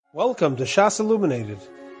Welcome to Shas Illuminated.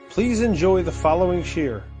 Please enjoy the following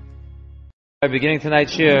shir. We're beginning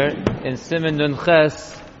tonight's shir in siman nun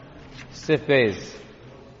ches sif beis.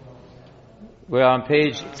 We're on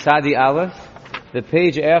page Tzadi Alef, the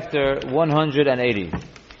page after 180.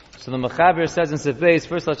 So the Mechaber says in sif beis,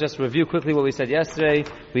 first let's just review quickly what we said yesterday.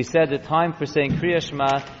 We said the time for saying Krias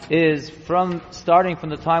Shema is starting from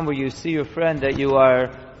the time where you see your friend that you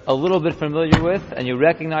are a little bit familiar with and you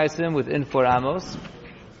recognize him within 4 amos.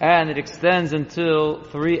 And it extends until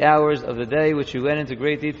 3 hours of the day, which we went into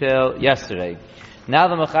great detail yesterday. Now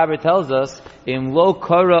the Mechaber tells us, in lo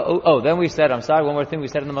kara, then we said, one more thing we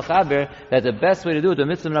said in the Mechaber, that the best way to do it, the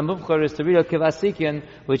mitzvah ramuvchor, is to read a kivasikin,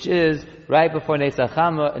 which is right before Netzach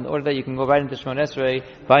Chama, in order that you can go right into Shemon Esrei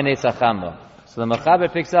by Netzach Chama. So the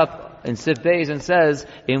Mechaber picks up in Sif Beis and says,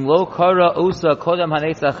 in lo kara usa kodam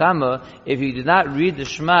ha-Netzach Chama, if you did not read the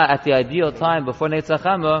Shema at the ideal time before Netzach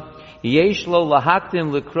Chama, yesh lo lahaktim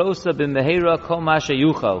likrosa b'mehera kol ma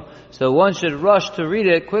sheyuchal. So one should rush to read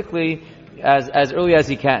it quickly as early as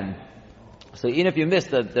he can. So even if you missed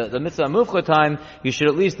the mitzvah mufcha time, you should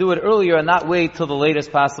at least do it earlier and not wait till the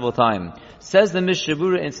latest possible time. Says the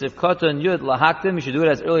Mishabura in Sivkota Yud lahaktim, you should do it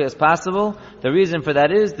as early as possible. The reason for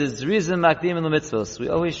that is the zrizim makdim in the mitzvahs. We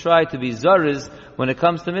always try to be zariz when it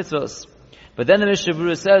comes to mitzvahs. But then the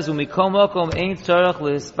Mishabura says, u'mikom okom ein tzarach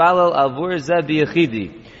lehispalel avur zeh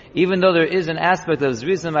biyachidi. Even though there is an aspect of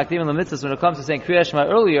Zrizim Makdim and Mitzvahs when it comes to saying Krias Shema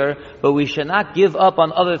earlier, but we should not give up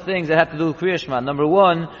on other things that have to do with Krias Shema. Number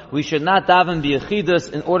one, we should not daven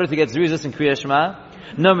b'yechidus in order to get Zrizis in Krias Shema.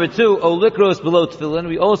 Number two, olikros below tefillin.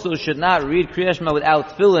 We also should not read Krias Shema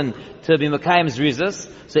without tefillin to be Makayim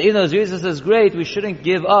Zrizis. So even though Zrizis is great, we shouldn't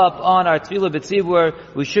give up on our tefillah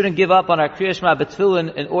b'tzibur. We shouldn't give up on our Krias Shema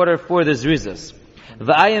b'tefillin in order for the Zrizis.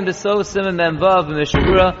 V'ayim b'so siman menvav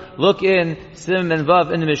b'mishabura. Look in siman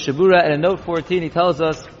menvav in the Mishabura, and in note 14 he tells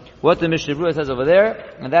us what the Mishabura says over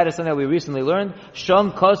there, and that is something that we recently learned.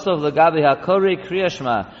 Shom kosov l'gabi hakori Krias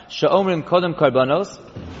Shema sha'omrim kodem karbanos.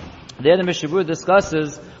 There the Mishabura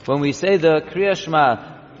discusses when we say the Krias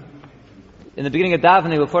Shema in the beginning of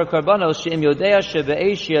davening before karbanos, she'im yodea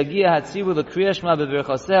shebe'esh yagia hatzivu l'Kriyas Shema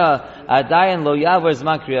be'berchosea adayin lo yavar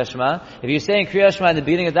zman Kriyas Shema. If you're saying Kriyas Shema in the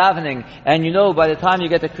beginning of davening, and you know by the time you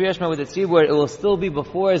get to Kriyas Shema with the tzibur, it will still be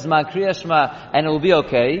before zman Kriyas Shema, and it will be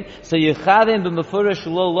okay. So yichavim b'mefurish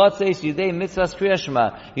lo lotzeis yidei mitzvahs Kriyas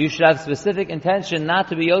Shema. You should have specific intention not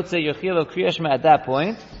to be yotzei your chiyuv of Kriyas Shema at that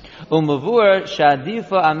point. Umavur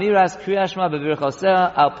shadifa amiras Kriyas Shema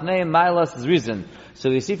be'berchosea al pnei mailas zrizin. So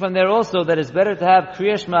we see from there also that it's better to have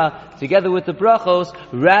Krias Shema together with the brachos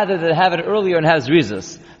rather than have it earlier and have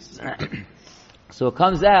zrizas. So it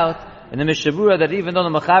comes out in the Mishabura that even though the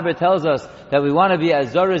Mechaber tells us that we want to be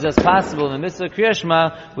as zariz as possible in the midst of Krias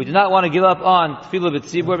Shema, we do not want to give up on tefillah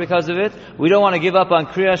b'tzibur because of it. We don't want to give up on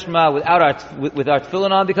Krias Shema with our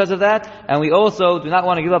tefillin on because of that, and we also do not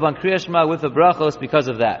want to give up on Krias Shema with the brachos because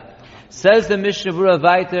of that. Says the Mishabura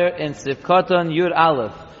weiter in Sivkoton Yud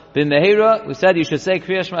Alef. B'mehera, we said you should say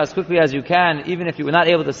Krias Shema as quickly as you can, even if you were not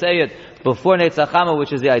able to say it before Netzach Chama,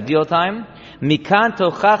 which is the ideal time. Mikan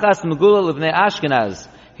tochachas megula l'bnei Ashkenaz.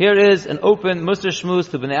 Here is an open Musar Shmuz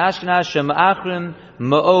to Bnei Ashkenaz, shema'achrim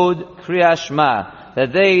ma'od Krias Shema.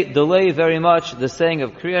 That they delay very much the saying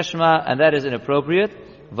of Krias Shema, and that is inappropriate.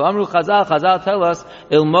 V'amru Chazal tell us,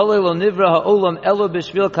 ilmole lo nivra ha'olam elo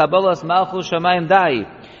b'shvil kabbalas malchus shamayim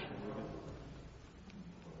dai.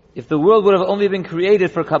 If the world would have only been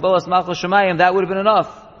created for Kabbalas Malchus Shemayim, that would have been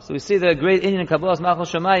enough. So we see the great Indian Kabbalas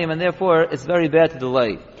Malchus Shemayim, and therefore it's very bad to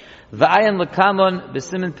delay. V'ayin l'kamon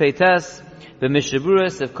b'simin peites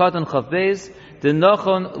b'mishaburas evkatan chavbeis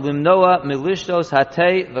d'nochon limnoa milishtos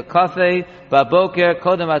hatei v'kafei ba'boker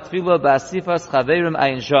kodem atfilo ba'asifas chaverim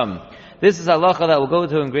ayin sham. This is halacha that we'll go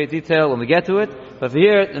into in great detail when we get to it. But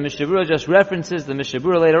here, the Mishabura just references the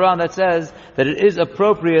Mishabura later on that says that it is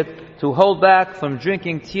appropriate to hold back from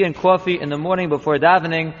drinking tea and coffee in the morning before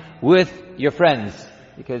davening with your friends.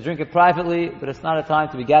 You can drink it privately, but it's not a time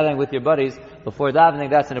to be gathering with your buddies before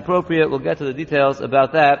davening. That's inappropriate. We'll get to the details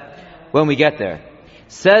about that when we get there.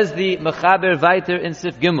 Says the Mechaber weiter in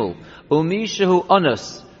Sif Gimel, Umishahu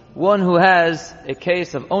onus. One who has a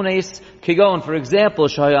case of ones, kigon, for example,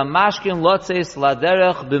 shahaya mashkin lotzeis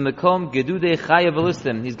laderech b'mekom gedudei chaya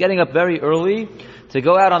v'listim. He's getting up very early to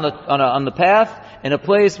go out on the path in a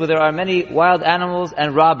place where there are many wild animals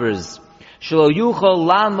and robbers. Shelo yuchol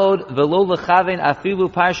lamod v'lo lechaven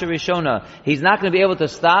afilu parsha rishona. He's not going to be able to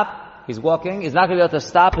stop. He's walking. He's not going to be able to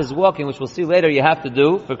stop his walking, which we'll see later you have to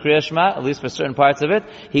do for Krias Shema, at least for certain parts of it.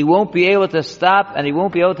 He won't be able to stop, and he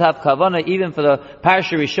won't be able to have kavanah even for the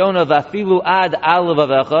Parsha Rishona, Vafilu ad alav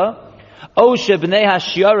avecha. Oshe b'nei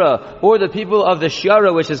hashiara, or the people of the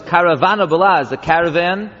shiara, which is karavana balaz, the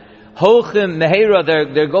caravan. Holchim mehera,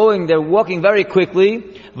 they're walking very quickly.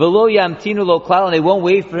 V'lo yamtinu lo klal, and they won't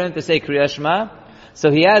wait for him to say Krias Shema. So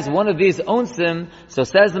he has one of these onsim. So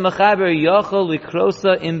says the Mechaber, Yochel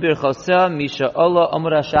likrosa im birchosa misha ola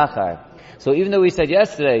omra shachar. So even though we said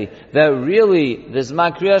yesterday that really the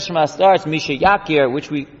Zman Krias Shema starts misha yakir, which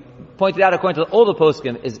we pointed out according to all the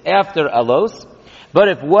poskim, is after alos. But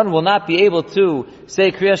if one will not be able to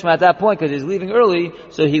say Krias Shema at that point because he's leaving early,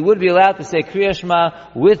 so he would be allowed to say Krias Shema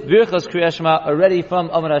with Birchos Krias Shema already from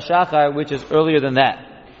Amar HaShachar, which is earlier than that.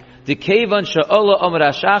 The Kevan Sha'ola Amar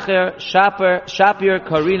HaShachar Shapir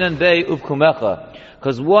Karinan Bei Uvkumecha.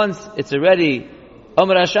 Because once it's already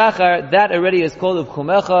Amar HaShachar, that already is called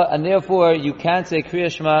Uvkumecha, and therefore you can't say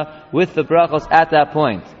Krias Shema with the brachos at that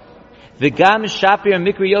point. V'gam Shapir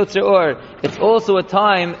Mikri Yotzer Or. It's also a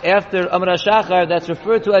time after Amar HaShachar that's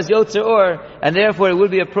referred to as Yotzer Or, and therefore it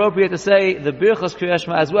would be appropriate to say the Birchos Krias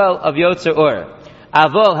Shema as well of Yotzer Or.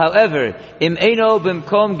 Avol, however, im eino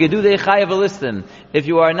b'mkom gedudei chayav alistim. If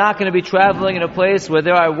you are not going to be traveling in a place where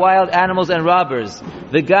there are wild animals and robbers,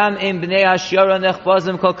 v'gam im b'nei hashiyara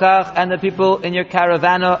nechbazim kolkach, and the people in your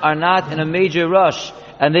caravana are not in a major rush,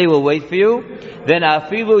 and they will wait for you, then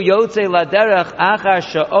afilu yotzei laderech achar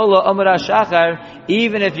sha'ola amar hashachar,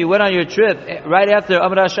 even if you went on your trip right after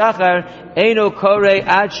amar hashachar, eino korei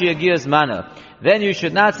ad sheyagia zmana. Then you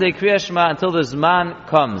should not say Krias Shema until the zman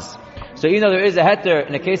comes. So even though there is a heter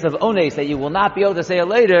in the case of ones that you will not be able to say it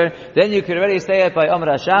later, then you could already say it by Amar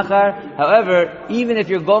HaShachar. However, even if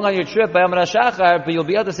you're going on your trip by Amar HaShachar, but you'll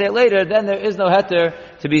be able to say it later, then there is no heter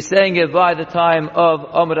to be saying it by the time of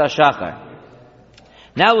Amar HaShachar.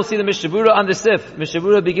 Now we'll see the Mishabura on the Sif.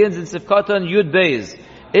 Mishabura begins in Sif Katan Yud Beis.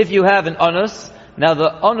 If you have an onus, now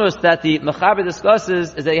the onus that the Mechaber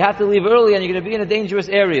discusses is that you have to leave early and you're going to be in a dangerous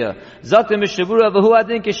area. Zakta Mishabura v'hu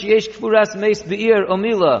adin k'sheyesh kfuras meis be'ir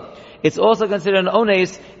omila. It's also considered an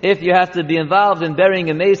ones if you have to be involved in burying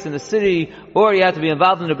a mace in the city, or you have to be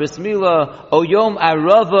involved in a bris milah, or yom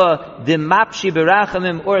arava dimapshi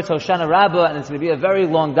berachamim, or it's Hoshana Rabbah, and it's going to be a very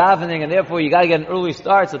long davening, and therefore you got to get an early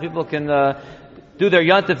start so people can do their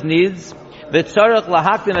yontif needs. V'tzarech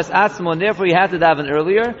lahaktim es atzmo, and therefore you have to daven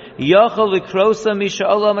earlier. Yochel likrosa misha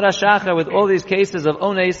ola Amar HaShachar. With all these cases of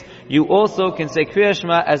ones, you also can say Krias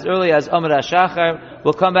Shema as early as Amar HaShachar.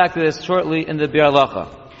 We'll come back to this shortly in the Bir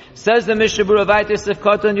Halacha. Says the Mishabura Vayter Sif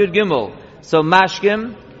Katan Yud Gimel. So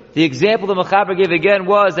Mashkim, the example the Mechaber gave again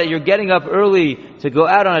was that you're getting up early to go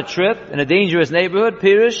out on a trip in a dangerous neighborhood.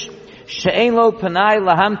 Pirish She'ein lo panai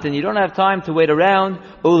lahamtin. You don't have time to wait around.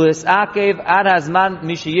 Ulis akev ad hazman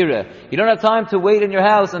mishiyira. You don't have time to wait in your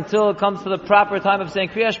house until it comes to the proper time of saying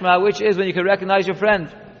Krias Shema, which is when you can recognize your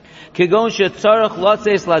friend. Kigon she'tzarech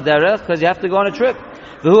lotzeis laderech, because you have to go on a trip.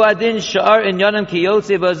 V'hu adin sha'ar inyanim ki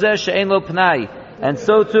yotze b'azeh she'ein lo panai. And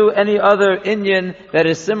so too, any other Indian that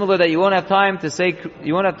is similar that you won't have time to say it,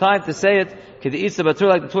 K'di'isa Batur,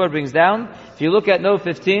 like the Torah brings down. If you look at note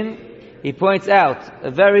 15, he points out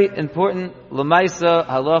a very important L'maisa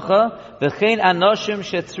halacha, V'chein anoshim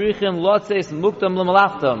shetzrichim lotzeis muktam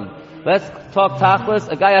l'malachtam. Let's talk tachlis.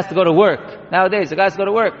 A guy has to go to work. Nowadays, a guy has to go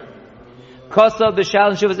to work. Kosav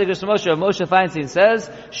b'shalom shuvas Igros Moshe. Moshe Feinstein says,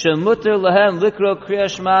 Shemuter lahem likro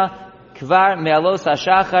Krias Shema Kvar me'alos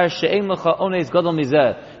hashachar she'ein lecha ones gadol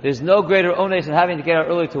mizeh. There's no greater ones than having to get out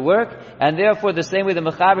early to work, and therefore the same way the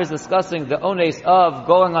Mechaber is discussing the ones of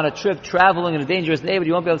going on a trip, traveling in a dangerous neighborhood,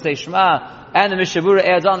 you won't be able to say Shema, and the Mishabura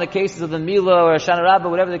adds on the cases of the Milah or Shana Rabbah,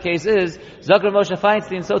 whatever the case is, Zakar Moshe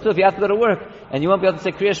Feinstein, so too if you have to go to work, and you won't be able to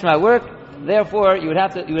say Krias Shema at work, therefore you would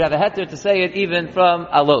have a heter to say it even from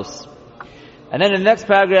Alos. And then in the next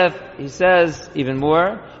paragraph, he says even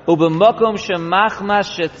more, Ubemakom shemachmas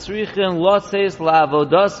shetzrichin lotzeis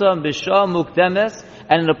la'avodasam b'shah mukdemes,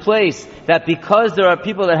 and in a place that because there are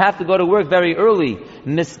people that have to go to work very early,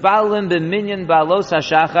 mispalim b'minyan ba'alos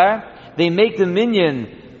hashachar, they make the minyan,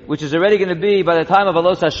 which is already going to be by the time of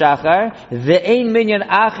alos hashachar, ve'ein minyan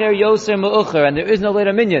acher yoser me'ucher, and there is no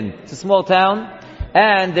later minyan. It's a small town,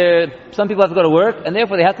 and some people have to go to work, and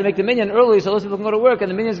therefore they have to make the minyan early so those people can go to work, and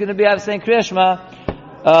the minyan is going to be saying Krias Shema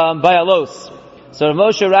by alos. So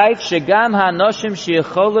Moshe writes, Shegam ha'noshim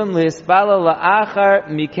she'echolim lehispala la'achar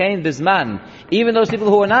mikein bizman. Even those people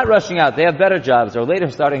who are not rushing out, they have better jobs or later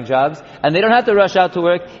starting jobs, and they don't have to rush out to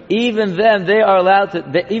work, even then they are allowed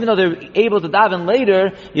to, even though they're able to daven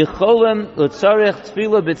later, yecholim l'tzarech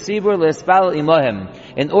tefillah b'tzibur lehispala imohem.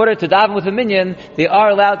 In order to daven with a minyan, they are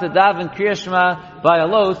allowed to daven Krias Shema by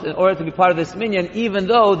alos in order to be part of this minyan, even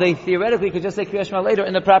though they theoretically could just say Krias Shema later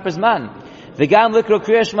in the proper zman. The Gam Likro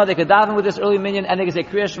Krias Shema, they could daven with this early minyan, and they could say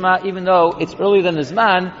Krias Shema, even though it's earlier than the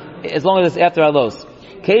Zman, as long as it's after Alos.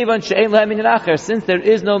 Kevan She'en Lehem Minyan Acher, since there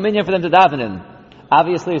is no minyan for them to daven in.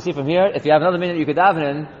 Obviously, you see from here, if you have another minyan you could daven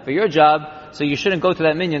in for your job, so you shouldn't go to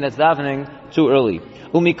that minyan that's davening too early.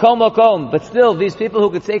 Umikom Mokom, but still, these people who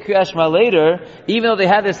could say Krias Shema later, even though they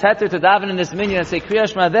have this heter to daven in this minyan and say Krias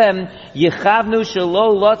Shema then, Yechavnu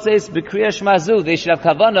Shelo Lotzeis B'Krias Shema Zu, they should have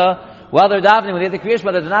kavana while they're davening, when they have the Krias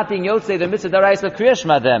Shema, they're not being Yotzei, they're mitzvah daraisa of Krias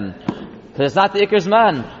Shema then. Because it's not the Iker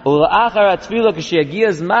Zman. Ula'achar atfila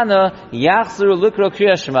k'shiyagia Zmana yachzuru Likro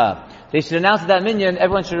Krias Shema. They should announce that minyan,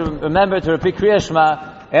 everyone should remember to repeat Krias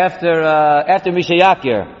Shema after Misha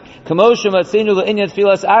Yakir. That's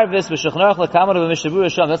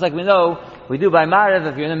like we know, we do by Maariv.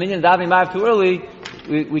 If you're in a minyan davening Maariv too early,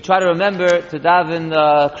 we try to remember to daven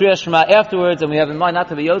Krias Shema afterwards, and we have in mind not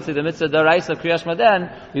to be Yotzi, the mitzvah daraisa of Krias Shema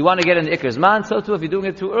then. We want to get in the Iker Zman. So too, if you're doing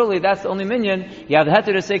it too early, that's the only minyan. You have the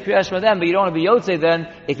heter to say Krias Shema then, but you don't want to be Yotzi then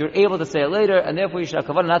if you're able to say it later, and therefore you should have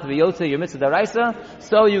kavanah not to be Yotzi your mitzvah daraisa,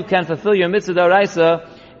 so you can fulfill your mitzvah daraisa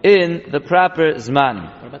in the proper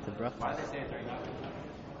Zman. What about the bracha?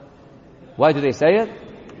 Why do they say it?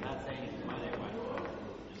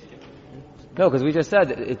 No, because we just said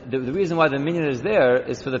the reason why the minyan is there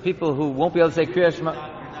is for the people who won't be able to say Krias Shema.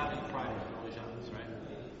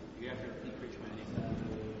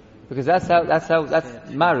 Because that's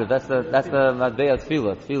Maariv. That's the Madbei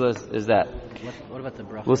Tefillah. Tefillah is that. What about the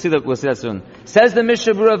bracha? We'll see that soon. Says the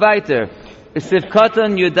Mishnah Berurah Vayter,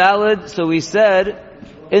 Sifkatan Yudalid. So we said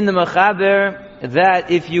in the Mechaber that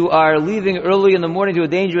if you are leaving early in the morning to a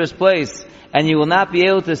dangerous place and you will not be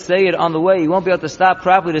able to say it on the way, you won't be able to stop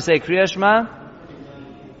properly to say Krias Shema.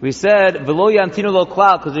 We said V'lo yamtinu lo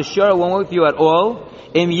klal, because the shara won't wait for you at all.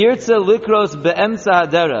 Im yirtza likros be'emtza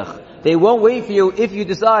haderech. They won't wait for you if you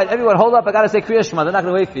decide, everyone hold up, I gotta say Krias Shema. They're not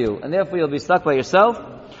gonna wait for you, and therefore you'll be stuck by yourself.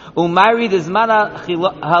 Umayri dizmana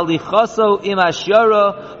halichoso im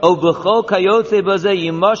hashara o b'chol kayotze baze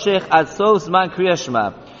yimoshech ad sof zman Krias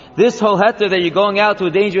Shema. This whole heter that you're going out to a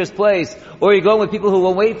dangerous place, or you're going with people who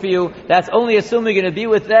won't wait for you, that's only assuming you're going to be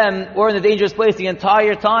with them or in the dangerous place the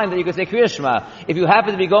entire time that you can say Krias Shema. If you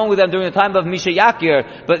happen to be going with them during the time of Misha Yakir,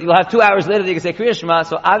 but you'll have 2 hours later that you can say Krias Shema,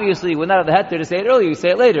 so obviously we're not at the heter to say it earlier, you say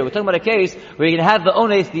it later. We're talking about a case where you can have the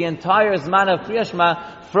ones the entire Zman of Krias Shema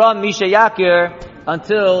from Misha Yakir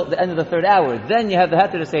until the end of the 3rd hour. Then you have the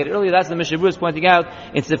heter to say it earlier. That's the Mishnah Berurah is pointing out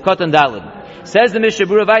in Sifkatan Dalid. Says the Mishnah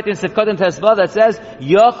Berurah Vayter in Sifkatan Tesvav that says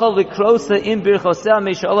Yochel Likrosa im Birchosel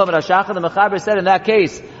Misha Olam Rashachar. The Mechaber said in that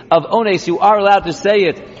case of ones you are allowed to say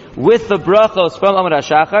it with the brachos from Amar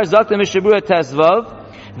Shachar. Zok the Mishnah Berurah Tesvav.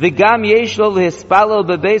 The Gam Yeshlo Hispalo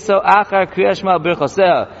Bebeso Achar Krias Shema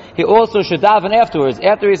Birchosel. He also should daven afterwards.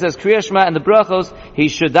 After he says Krias Shema and the brachos, he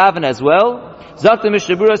should daven as well. Zakta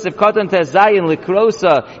Mishnah Berurah Sifkatan Tezayin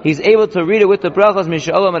Likrosa. He's able to read it with the brachos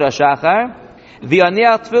Misha Olam Shachar. The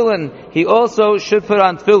Aniach Tefillin, he also should put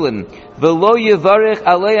on Tefillin. V'lo yivarich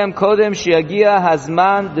aleim kodem shiagia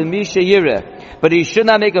hazman de Misha Yireh. But he should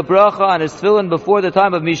not make a bracha on his Tefillin before the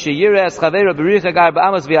time of Misha Yireh. As Chavei Rabbi Richa gar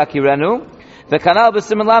ba'amos v'yakirenu. The kanal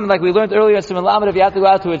b'siman lamed, like we learned earlier in siman lamed, if you have to go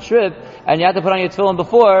out to a trip and you have to put on your tefillin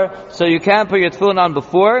before, so you can put your tefillin on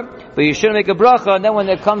before, but you shouldn't make a bracha, and then when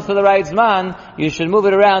it comes to the right zman, you should move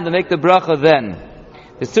it around and make the bracha then.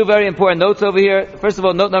 There's 2 very important notes over here. First of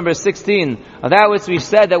all, note number 16. On that which we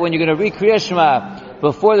said that when you're going to read Krias Shema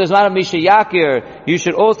before the zman of Misha Yakir, you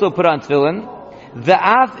should also put on tefillin.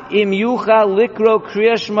 V'af im yucha likro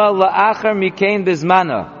Krias Shema la'achar mikein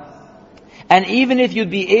bizmana. And even if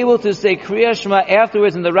you'd be able to say Krias Shema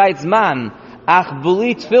afterwards in the right zman, ach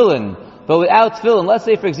b'li tefillin, but without tefillin, let's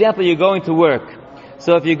say for example you're going to work.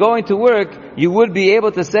 So if you're going to work, you would be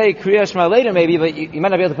able to say Krias Shema later maybe, but you might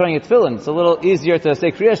not be able to put on your tefillin. It's a little easier to say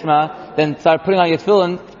Krias Shema than start putting on your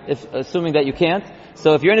tefillin, assuming that you can't.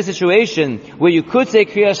 So if you're in a situation where you could say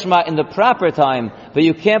Krias Shema in the proper time, but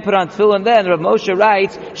you can't put on tefillin then, Rav Moshe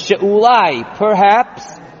writes, she'ulai,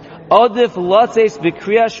 perhaps, Odif lotzeis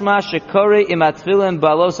b'Kriyas Shema shekore im atfilin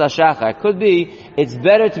balos hashachar. Could be, it's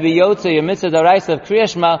better to be yotze your mitzvah daraisa of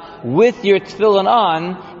Kriyas Shema with your tefillin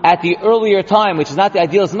on at the earlier time, which is not the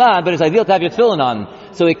ideal zman, but it's ideal to have your tefillin on.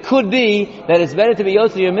 So it could be that it's better to be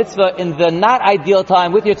yotze your mitzvah in the not ideal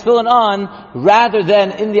time with your tefillin on, rather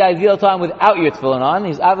than in the ideal time without your tefillin on.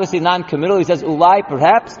 He's obviously non-committal. He says ulai,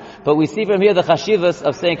 perhaps, but we see from here the chashivas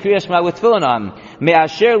of saying Kriyas Shema with tefillin on.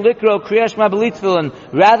 Me'asher likro Kriyas Shema b'li tefillin,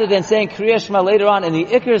 rather than saying Kriyas Shema later on in the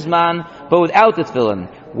Iker Zman, but without the tefillin.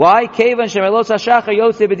 Why? Since already by Los HaShachar you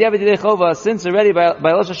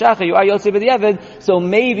are Yotze B'diavad, so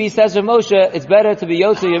maybe, says Rav Moshe, it's better to be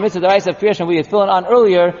Yotze your mitzvah deraisa of Krias Shema with your tefillin on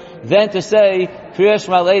earlier than to say Krias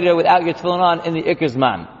Shema later without your tefillin on in the Iker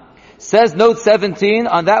Zman. Says note 17,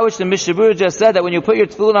 on that which the Mishabura just said, that when you put your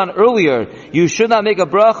tefillin on earlier, you should not make a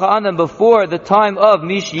bracha on them before the time of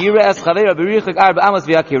Mish Yira Es Chavera B'richik Arba Amos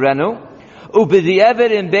V'Yakirenu.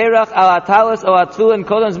 Ubediavad in Berach al Atalas or Atfilin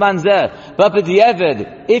Kodam Zman Zeh. But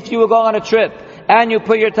Bediavad, if you were going on a trip and you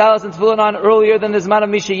put your talis and tefillin on earlier than the Zman of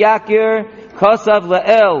Misha Yakir, Kosav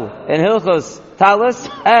Le'el in Hilchos talis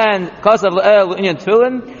and Kosav Le'el in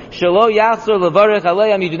tefillin, Shelo Yachzor Levarech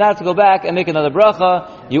Aleim, you do not have to go back and make another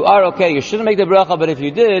bracha. You are okay. You shouldn't make the bracha, but if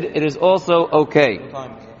you did, it is also okay.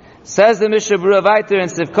 Says the Mishnah Berurah Vayter in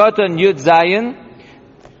Sivkoton Yud Zayin.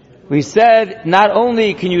 We said, not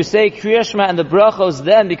only can you say Krias Shema and the brachos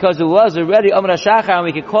then, because it was already Amar HaShachar, and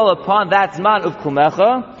we can call upon that Zman of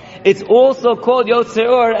Kumecha, it's also called Yotze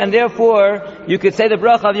Or, and therefore, you could say the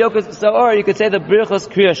bracha of Yotze Or, you could say the brachos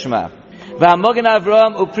Krias Shema. V'hamogen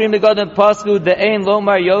Avram uprim megadim pasku de'ein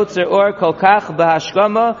lomar Yotze Or kol kach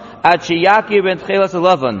b'hashkama ad sheyakir ben tchelas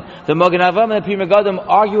alavan. The Mogen Avram and the Pri Megadim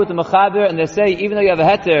argue with the Mechaber, and they say, even though you have a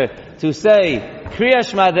heter to say Krias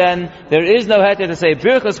Shema, then there is no heter to say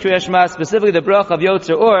Birchas Krias Shema, specifically the bracha of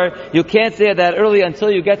Yotze Or. You can't say that early until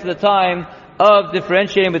you get to the time of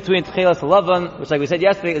differentiating between Tchelas Alavan, which, like we said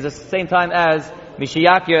yesterday, is the same time as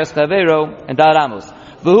Mishiyakir Eschavero and Dar Amos.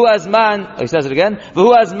 V'hu azman, he says it again,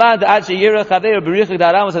 V'hu azman da'ad sheyira chavero b'richik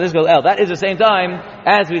Dar Amos adishkol el. That is the same time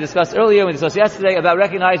as we discussed earlier, we discussed yesterday, about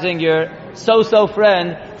recognizing your so-so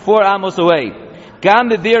friend 4 Amos away. Gam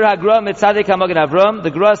b'bir hagra mitzadik ha-Mogen Avram.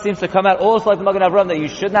 The Gra seems to come out also like the Mogen Avram, that you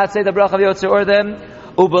should not say the bracha of Yotze Or then.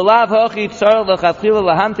 Ubelav hochi tzar l'chatchila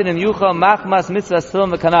l'hamtin im yucha machmas mitzvah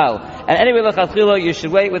tefillin v'kanal. And anyway, l'chatchila, you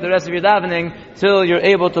should wait with the rest of your davening till you're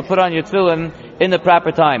able to put on your tefillin in the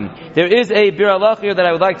proper time. There is a bir halacha here that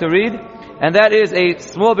I would like to read, and that is a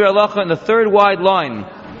small bir halacha in the third wide line.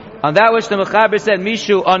 On that which the Mechaber said,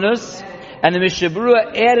 Mishu Onus, and the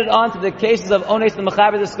Mishabura added on to the cases of Ones the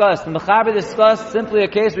Mechaber discussed. The Mechaber discussed simply a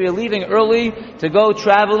case where you're leaving early to go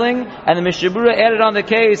traveling, and the Mishabura added on the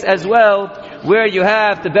case as well where you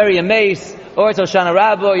have to bury a mace, or it's Hoshana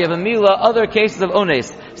Rabbah, or you have a Milah, other cases of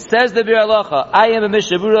Ones. Says the Bir Halacha, I am a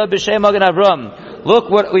Mishabura b'Shem Mogen Avram. Look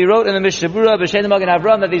what we wrote in the Mishabura b'Shem Mogen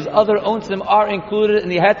Avram, that these other Onsim are included in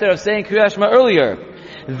the heter of saying Krias Shema earlier.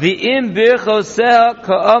 V'im birchoseh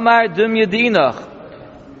ka'amar dum yedinach.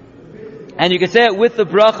 And you can say it with the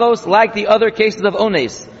brachos like the other cases of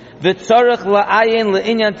Ones. V'tzarech la'ayin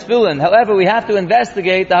le'inyan tefillin. However, we have to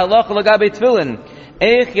investigate the halacha l'gabe tefillin.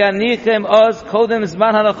 Eich yanichem oz kodem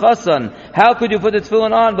zman hanachasan. How could you put the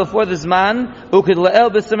tefillin on before the zman? Ukid le'el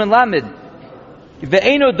b'siman lamid.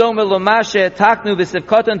 Ve'eno dome lomashe taknu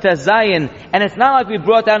v'sivkoton tezayin. And it's not like we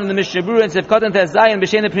brought down in the Mishabura and sivkoton tezayin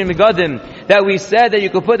b'shem the Pri Megadim that we said that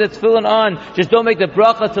you could put the tefillin on, just don't make the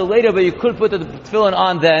bracha till later, but you could put the tefillin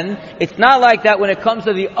on then. It's not like that when it comes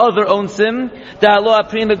to the other onsim. Da'alo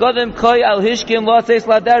Pri Megadim koi al hishkim lo tzeis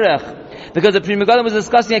laderech. Because the Pri Megadim was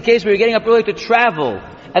discussing a case where you're getting up early to travel.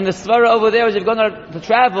 And the svara over there is if you're going to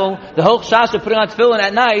travel, the whole chash of putting on tefillin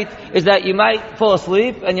at night is that you might fall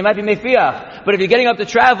asleep and you might be mefiach. But if you're getting up to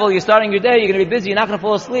travel, you're starting your day, you're going to be busy, you're not going to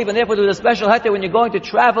fall asleep, and therefore there's a special heter when you're going to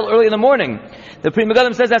travel early in the morning. The Pri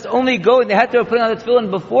Megadim says that's only going, the heter of putting on the tefillin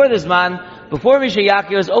before this man, before Misha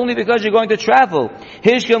Yakir, is only because you're going to travel.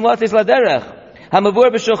 Hishkim latis laderech. Hamavur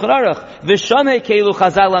b'Shulchan Aruch v'shamei keilu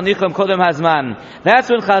Chazal anicham kodem hazman. That's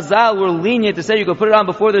when Chazal were lenient to say you could put it on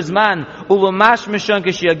before the zman. Ulamash mishon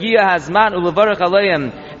kishiyagia hazman ulevarach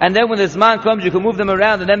aleim. And then when the zman comes, you can move them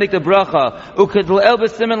around and then make the bracha. Uked le'el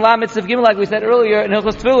b'siman lamitz of gimel, like we said earlier in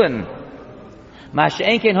Hilchos Tefillin.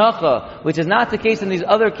 Masha'enkein hacha, which is not the case in these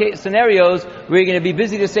other scenarios where you're going to be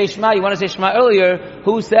busy to say Shema. You want to say Shema earlier.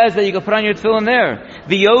 Who says that you can put on your tefillin there?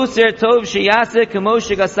 V'yoser tov sheyaseh kamo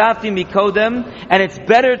shegasafti mikodem. And it's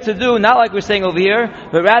better to do, not like we're saying over here,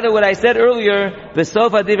 but rather what I said earlier, v'sof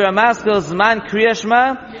adivra maskel zman Krias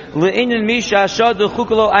Shema le'inyan misha shad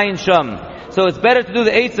l'chukolo ayin sham. So it's better to do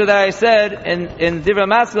the eitzah that I said in divra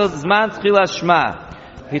maskel zman tchilas Shema.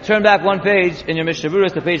 If you turn back one page in your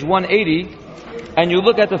Mishavuras to page 180, and you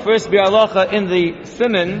look at the first Bir Halacha in the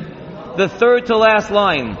siman, the third to last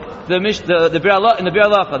line, the Bir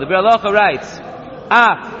Halacha, the Bir Halacha writes,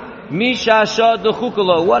 Af, Misha Shad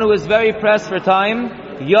D'Chukulo, one who is very pressed for time,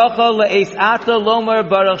 Yachal Le'es Ata Lomar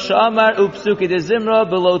Baruch Sha'amar Upsuke De Zimra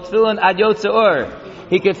Below Tefillin Ad Yotze Or.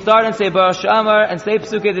 He could start and say Baruch Sha'amar and say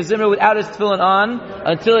Psuke De Zimra without his tefillin on,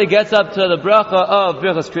 until he gets up to the bracha of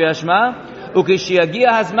Birchas Krias Shema. Ukishiyagia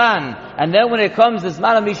hazman, and then when it comes the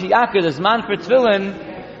zman of Mishiyakir, the zman for tefillin,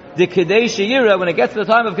 the Kedei She'ira, when it gets to the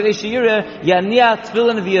time of Kedei She'ira, Yaniach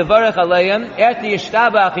Tefillin v'yavarech aleim, after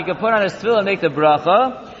Yishtabach, he can put on his tefillin and make the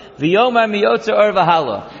bracha, v'yomar miyotzer or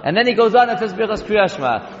v'hala. And then he goes on and says Birchas Krias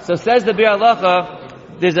Shema. So says the Bir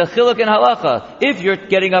Halacha, there's a chiluk in halacha. If you're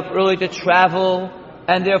getting up early to travel,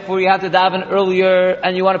 and therefore you have to daven earlier,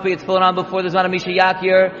 and you want to put your tefillin on before the Zman of Misha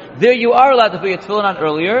Yakir, there you are allowed to put your tefillin on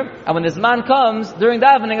earlier, and when the Zman comes, during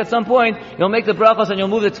davening at some point, you'll make the brachos and you'll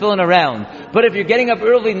move the tefillin around. But if you're getting up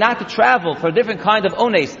early not to travel for a different kind of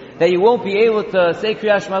ones, that you won't be able to say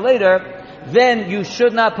Krias Shema later, then you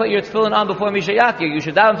should not put your tefillin on before Misha Yakir. You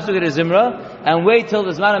should daven Pesukei Zimra, and wait till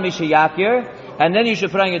the Zman of Misha Yakir, and then you should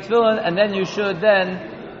put on your tefillin, and then you should then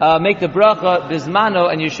make the bracha bismano,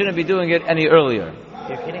 and you shouldn't be doing it any earlier. If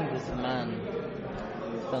you're hitting this man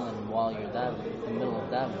tefillin while you're davening, in the middle of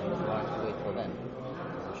davening, you want to wait till then.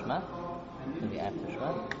 Shema? Maybe after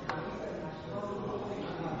Shema?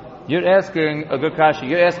 You're asking a good question.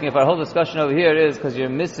 You're asking if our whole discussion over here is because you're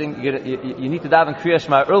missing, you need to daven Krias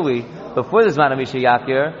Shema early, before the Zman of Misha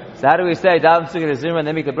Yakir. So how do we say, daven Pesukei Zimra and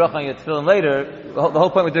then make the bracha on your tefillin later? The whole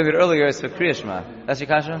point we're doing it earlier is for Krias Shema. That's your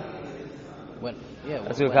kasha?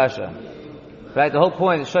 That's your kasha. Right? The whole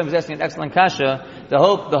point, Shem is asking an excellent kasha. The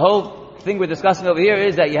whole thing we're discussing over here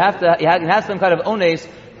is that you have some kind of ones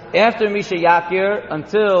after Misha Yakir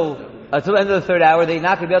until the end of the third hour. They're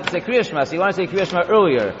not going to be able to say Krias Shema. So you want to say Krias Shema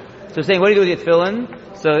earlier. So saying, what do you do with your tefillin?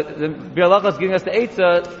 So the Bir Halacha is giving us the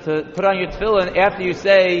eitzah to put on your tefillin after you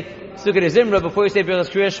say Pesukei Zimra, before you say Birchas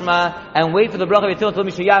Krias Shema, and wait for the bracha of your tefillin until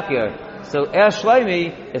Misha Yakir. So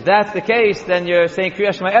Shloimi, if that's the case, then you're saying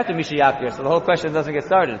Krias Shema after Misha Yakir. So the whole question doesn't get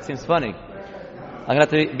started. It seems funny. I'm going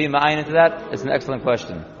to have to be ma'ayin into that. It's an excellent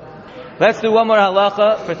question. Let's do one more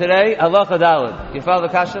halacha for today. Halacha Daled. You follow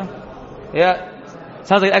the kasha? Yeah.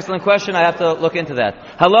 Sounds like an excellent question. I have to look into that.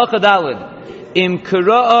 Halacha Daled. Im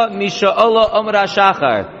kira'a misha'ola Amar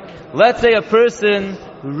Shachar. Let's say a person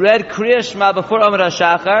read Krias Shema before Amar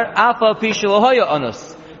Shachar. Afa pi shelo haya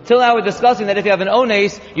onus. Till now we're discussing that if you have an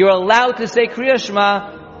ones, you're allowed to say Krias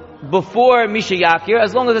Shema before Misha Yakir,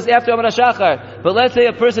 as long as it's after Amar Shachar. But let's say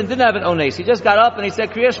a person didn't have an ones. He just got up and he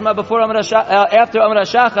said Krias Shema before after Amar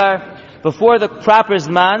Shachar, before the proper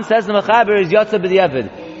Zman. Says the Mechaber is Yotze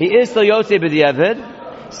B'diavad. He is still Yotze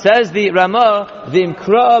B'diavad. Says the Ramah,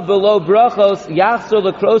 V'imkra below brachos, Yachzor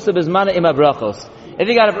l'krosa b'zmana ima brachos. If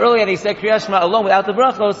he got up early and he said Krias Shema alone without the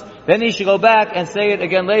brachos, then he should go back and say it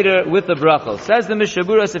again later with the brachos. Says the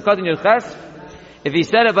Mishabura Sifkat in Yudches, if he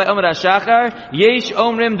said it by Amar Shachar, Yesh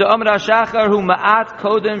Omrim de Amar Shachar hu ma'at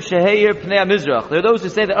kodem sheheir pnei mizrach. There are those who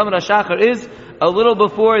say that Amar Shachar is a little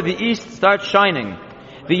before the east starts shining.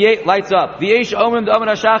 The lights up. Yesh Omrim de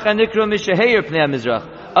Amar Shachar nikra misheheir pnei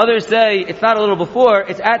mizrach. Others say it's not a little before,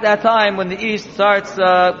 it's at that time when the east starts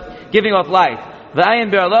giving off light.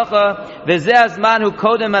 V'ayin Bir Halacha, v'zeh azman hu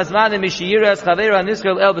kodem azman mishiyiras chaveira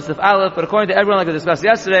haniskel el b'sif Alef. But according to everyone, like we discussed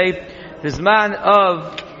yesterday, the zman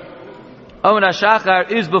of Amar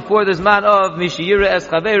Shachar is before the zman of Mishiyira es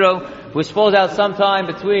Chaveiro, which falls out sometime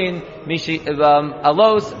between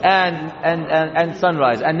Alos and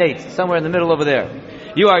sunrise, and Nates, somewhere in the middle over there.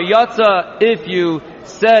 You are Yotza if you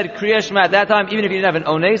said Krias Shema at that time, even if you didn't have an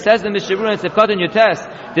ones. Says the Mishabura and Sefkat in your test,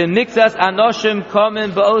 the Mixas Anoshim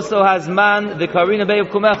Komin Ba'oso Hazman the Karina Bay of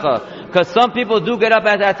Kumecha. Because some people do get up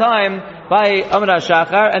at that time by Amar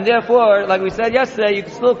Shachar, and therefore, like we said yesterday, you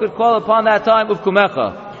still could call upon that time of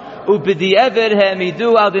Kumecha. Ubedi'evid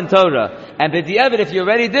hemidu al din Torah. And bedi'evid, if you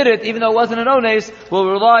already did it, even though it wasn't an ones, will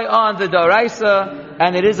rely on the daraisa,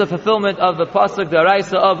 and it is a fulfillment of the pasuk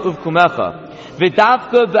daraisa of uvkumecha.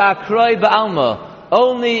 V'davka ba'akroi ba'alma.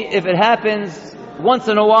 Only if it happens once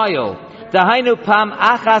in a while. Dahainu pam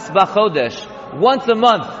achas b'chodesh. Once a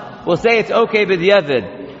month, we'll say it's okay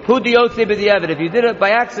bedi'evid. Hu diotze b'di'evid. If you did it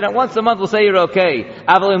by accident once a month, we'll say you're okay.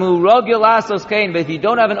 Avalimu rogil asos kain. But if you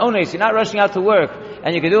don't have an ones, you're not rushing out to work,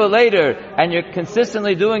 and you can do it later, and you're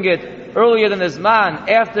consistently doing it earlier than this man,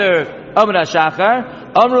 after Amar Shachar,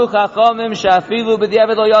 Amru Chachamim Shafilu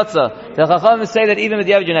B'diavad Lo Yotza. The Chachamim say that even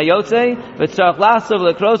B'diavad you're not Yotze, but Tzarech Lasav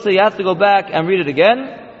Lekrosa, you have to go back and read it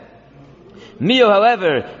again. Mio,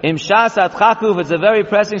 however, Im Shas Atchaku, if it's a very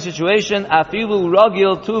pressing situation, Afilu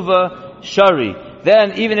Rogil Tuva Shari.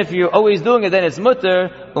 Then, even if you're always doing it, then it's mutter,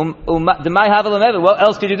 what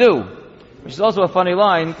else could you do? Which is also a funny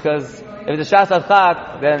line, because if it's a Shas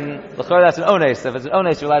Adchak, then that's an ones. If it's an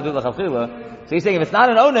ones, you're allowed to do l'chafchila. So he's saying if it's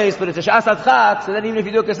not an ones, but it's a Shas Adchak, so then even if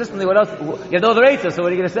you do it consistently, what else? You have no other eitzah, so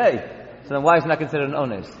what are you going to say? So then why is it not considered an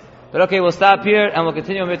ones? But okay, we'll stop here and we'll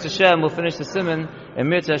continue with Mitzvah Hashem. We'll finish the siman in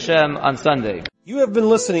Mitzvah Hashem on Sunday. You have been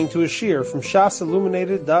listening to a shiur from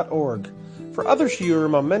shasilluminated.org. For other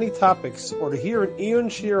shiurim on many topics, or to hear an Eon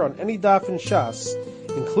shiur on any daf in Shas,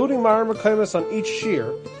 including Mara Mekaymas on each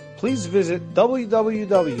shir, please visit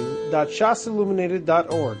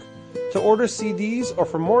www.shasilluminated.org. To order CDs or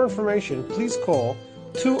for more information, please call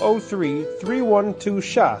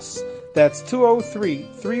 203-312-SHAS. That's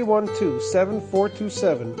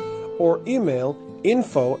 203-312-7427, or email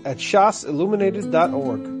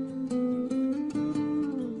info@shasilluminated.org.